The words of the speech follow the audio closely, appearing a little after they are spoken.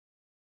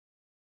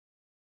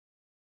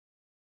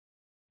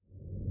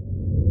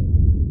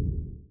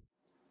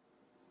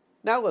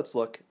Now let's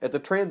look at the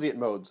transient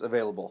modes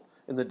available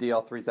in the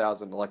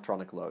DL3000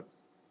 electronic load.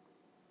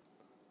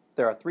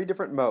 There are three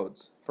different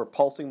modes for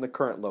pulsing the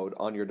current load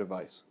on your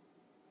device.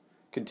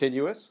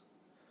 Continuous,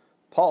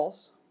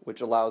 pulse, which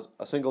allows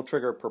a single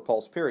trigger per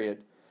pulse period,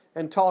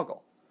 and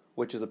toggle,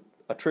 which is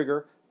a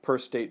trigger per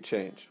state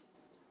change.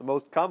 The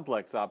most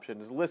complex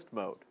option is list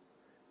mode,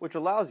 which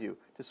allows you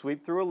to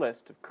sweep through a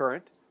list of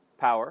current,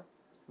 power,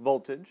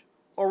 voltage,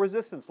 or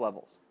resistance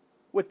levels,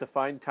 with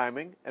defined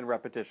timing and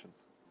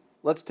repetitions.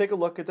 Let's take a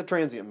look at the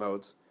transient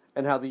modes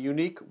and how the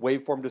unique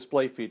waveform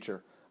display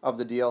feature of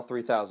the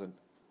DL3000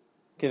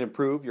 can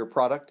improve your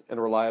product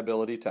and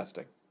reliability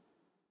testing.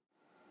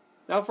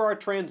 Now for our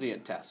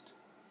transient test.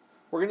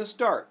 We're going to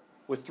start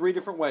with three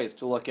different ways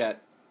to look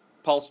at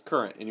pulsed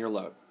current in your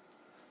load.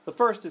 The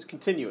first is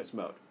continuous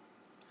mode.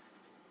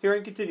 Here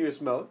in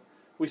continuous mode,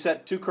 we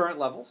set two current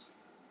levels,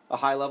 a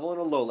high level and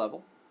a low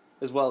level,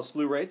 as well as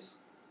slew rates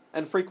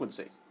and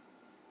frequency.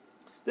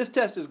 This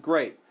test is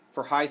great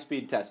for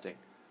high-speed testing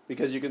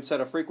because you can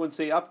set a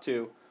frequency up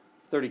to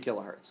 30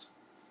 kilohertz.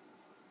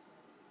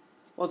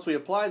 Once we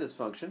apply this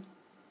function,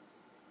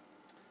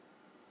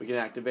 we can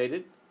activate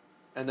it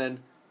and then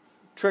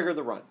trigger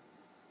the run.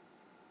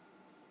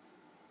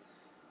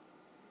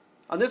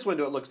 On this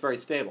window it looks very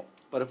stable,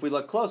 but if we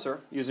look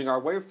closer using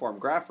our waveform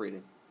graph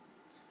reading,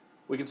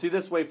 we can see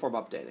this waveform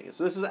updating.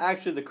 So this is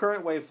actually the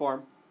current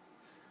waveform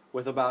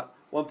with about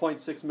 1.6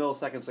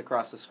 milliseconds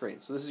across the screen.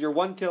 So this is your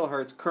 1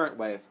 kilohertz current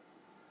wave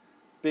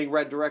being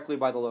read directly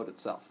by the load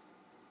itself.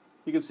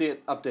 You can see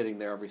it updating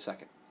there every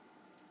second.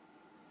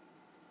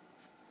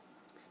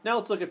 Now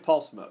let's look at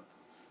pulse mode.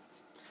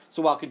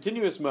 So while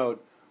continuous mode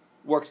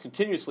works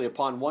continuously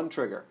upon one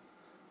trigger,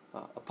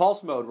 a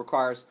pulse mode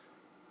requires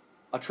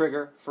a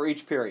trigger for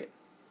each period.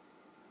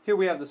 Here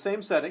we have the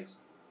same settings,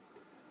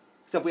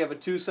 except we have a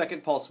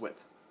 2-second pulse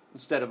width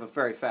instead of a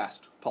very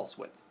fast pulse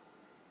width.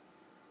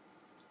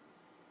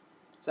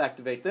 Let's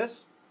activate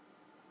this,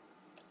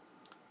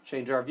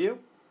 change our view,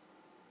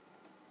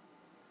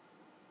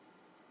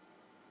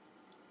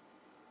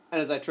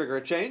 and as I trigger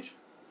a change,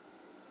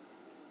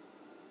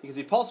 you can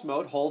see pulse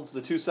mode holds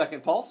the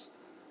 2-second pulse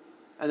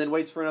and then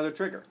waits for another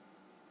trigger.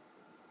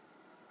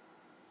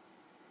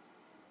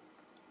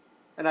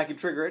 And I can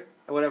trigger it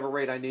at whatever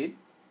rate I need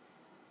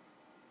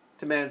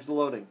to manage the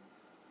loading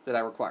that I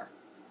require.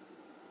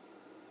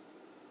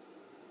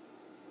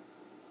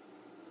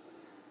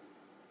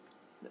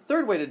 The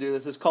third way to do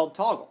this is called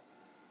toggle.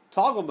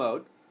 Toggle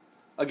mode,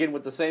 again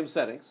with the same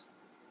settings.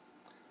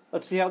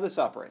 Let's see how this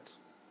operates.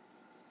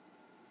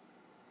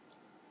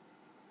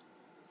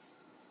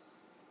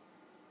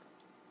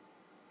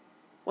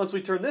 Once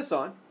we turn this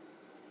on,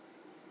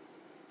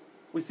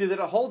 we see that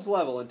it holds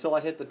level until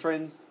I hit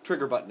the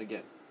trigger button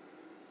again.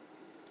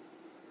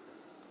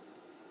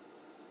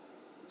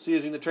 So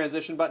using the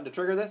transition button to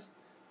trigger this,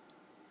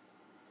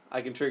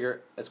 I can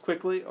trigger as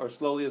quickly or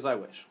slowly as I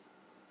wish.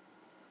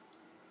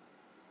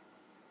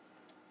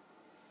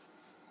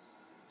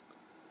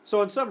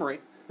 So in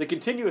summary, the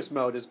continuous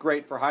mode is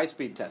great for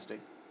high-speed testing,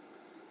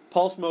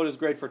 pulse mode is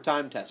great for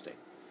time testing,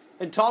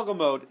 and toggle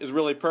mode is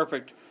really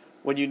perfect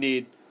when you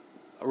need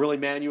a really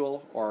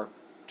manual or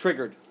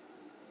triggered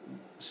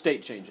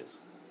state changes.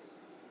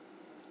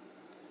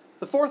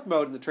 The fourth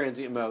mode in the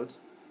transient modes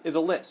is a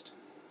list.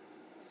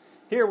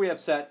 Here we have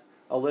set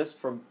a list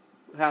from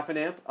 0.5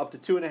 amp up to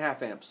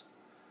 2.5 amps,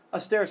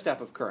 a stair step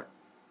of current.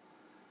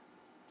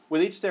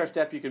 With each stair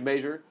step you can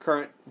measure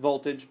current,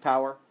 voltage,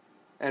 power,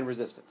 and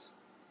resistance.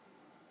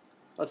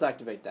 Let's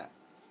activate that.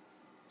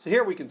 So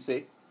here we can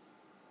see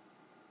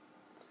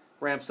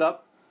ramps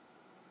up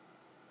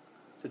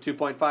to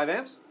 2.5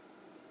 amps,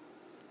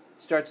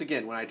 starts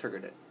again when I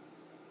triggered it.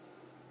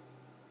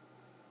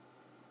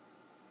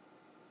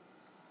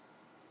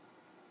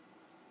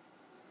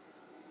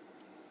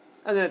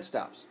 And then it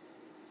stops.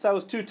 So that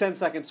was two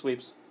 10-second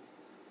sweeps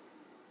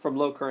from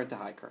low current to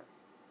high current.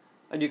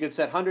 And you can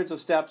set hundreds of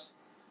steps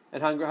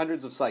and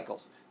hundreds of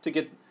cycles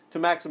to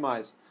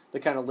maximize the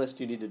kind of list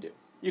you need to do.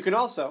 You can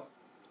also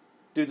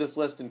do this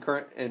list in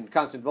current and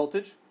constant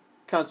voltage,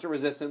 constant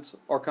resistance,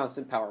 or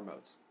constant power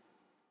modes.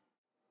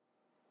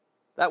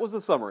 That was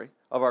the summary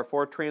of our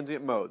 4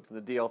 transient modes in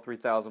the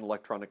DL3000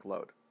 electronic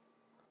load.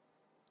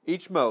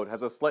 Each mode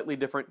has a slightly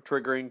different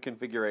triggering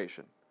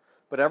configuration,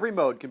 but every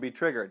mode can be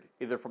triggered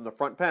either from the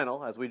front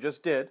panel, as we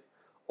just did,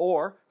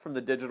 or from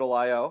the digital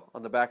I/O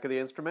on the back of the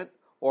instrument,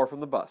 or from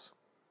the bus.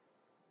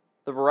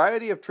 The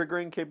variety of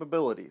triggering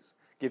capabilities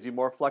gives you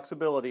more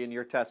flexibility in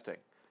your testing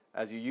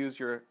as you use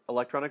your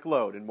electronic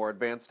load in more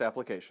advanced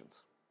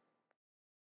applications.